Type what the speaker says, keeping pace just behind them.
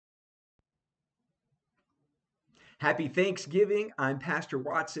Happy Thanksgiving. I'm Pastor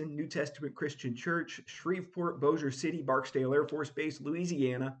Watson, New Testament Christian Church, Shreveport, Bossier City, Barksdale Air Force Base,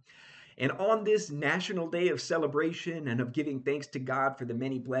 Louisiana. And on this national day of celebration and of giving thanks to God for the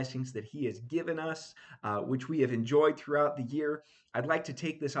many blessings that He has given us, which we have enjoyed throughout the year, I'd like to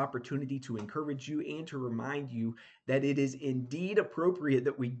take this opportunity to encourage you and to remind you that it is indeed appropriate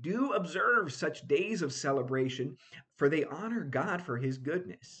that we do observe such days of celebration, for they honor God for His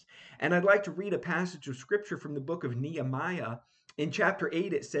goodness. And I'd like to read a passage of scripture from the book of Nehemiah. In chapter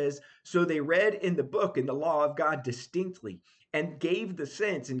 8, it says, "So they read in the book in the law of God distinctly, and gave the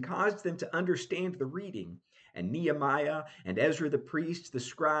sense and caused them to understand the reading. And Nehemiah and Ezra the priest, the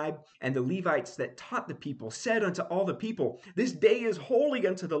scribe, and the Levites that taught the people said unto all the people, This day is holy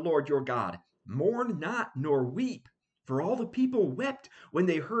unto the Lord your God. Mourn not nor weep. For all the people wept when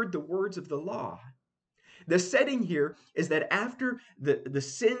they heard the words of the law." The setting here is that after the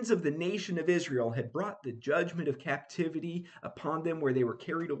sins of the nation of Israel had brought the judgment of captivity upon them, where they were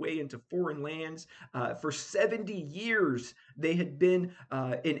carried away into foreign lands, for 70 years they had been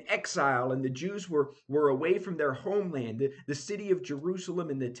in exile, and the Jews were away from their homeland. The city of Jerusalem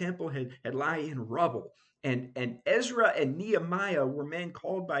and the temple had lie in rubble. And Ezra and Nehemiah were men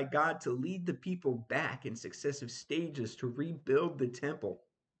called by God to lead the people back in successive stages to rebuild the temple,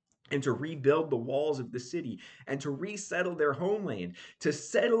 and to rebuild the walls of the city, and to resettle their homeland, to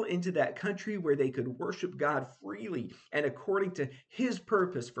settle into that country where they could worship God freely and according to His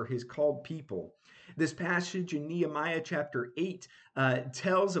purpose for His called people. This passage in Nehemiah chapter 8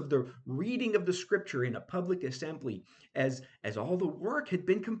 tells of the reading of the scripture in a public assembly as all the work had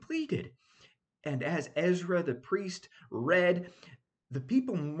been completed. And as Ezra the priest read, the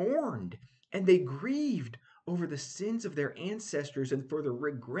people mourned and they grieved over the sins of their ancestors and for the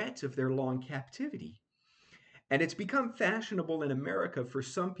regrets of their long captivity. And it's become fashionable in America for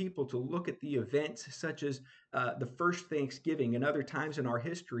some people to look at the events such as the first Thanksgiving and other times in our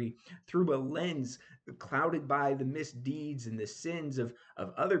history through a lens clouded by the misdeeds and the sins of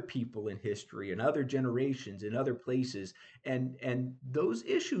other people in history and other generations in other places. And those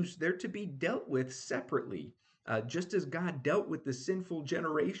issues, they're to be dealt with separately. Just as God dealt with the sinful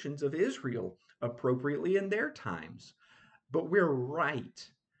generations of Israel appropriately in their times. But we're right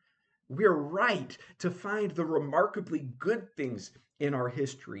to find the remarkably good things in our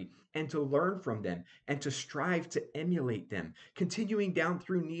history and to learn from them and to strive to emulate them. Continuing down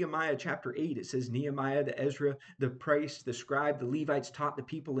through Nehemiah chapter 8, it says, Nehemiah, the Ezra, the priest, the scribe, the Levites taught the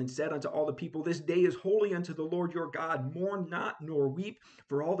people and said unto all the people, This day is holy unto the Lord your God. Mourn not nor weep.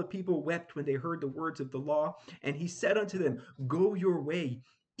 For all the people wept when they heard the words of the law. And he said unto them, Go your way.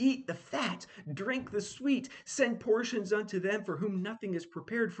 Eat the fat, drink the sweet, send portions unto them for whom nothing is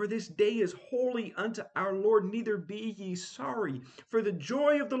prepared. For this day is holy unto our Lord, neither be ye sorry. For the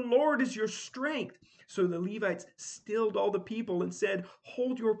joy of the Lord is your strength. So the Levites stilled all the people and said,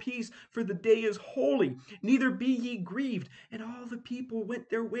 Hold your peace, for the day is holy, neither be ye grieved. And all the people went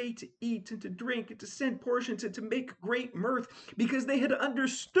their way to eat and to drink and to send portions and to make great mirth, because they had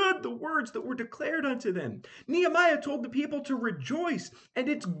understood the words that were declared unto them. Nehemiah told the people to rejoice, and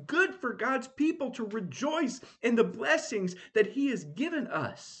it's good for God's people to rejoice in the blessings that He has given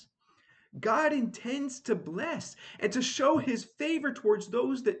us. God intends to bless and to show His favor towards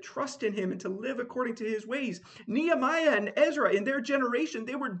those that trust in Him and to live according to His ways. Nehemiah and Ezra, in their generation,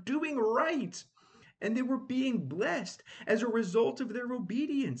 they were doing right. And they were being blessed as a result of their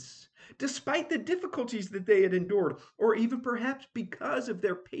obedience, despite the difficulties that they had endured, or even perhaps because of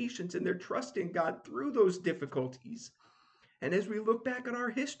their patience and their trust in God through those difficulties. And as we look back at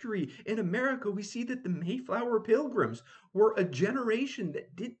our history in America, we see that the Mayflower Pilgrims were a generation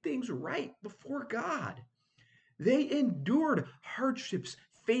that did things right before God. They endured hardships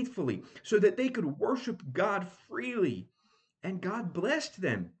faithfully so that they could worship God freely, and God blessed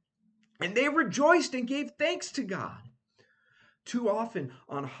them. And they rejoiced and gave thanks to God. Too often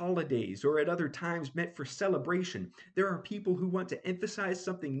on holidays or at other times meant for celebration, there are people who want to emphasize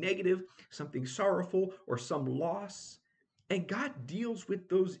something negative, something sorrowful, or some loss. And God deals with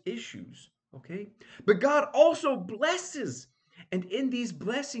those issues, okay? But God also blesses. And in these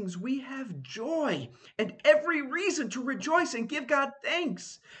blessings, we have joy and every reason to rejoice and give God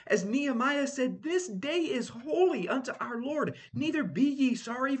thanks. As Nehemiah said, This day is holy unto our Lord. Neither be ye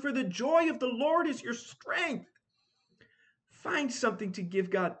sorry, for the joy of the Lord is your strength. Find something to give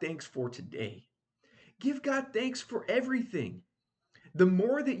God thanks for today. Give God thanks for everything. The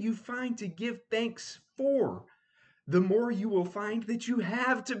more that you find to give thanks for, the more you will find that you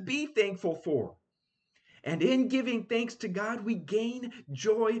have to be thankful for. And in giving thanks to God, we gain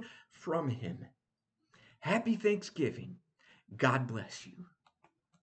joy from Him. Happy Thanksgiving. God bless you.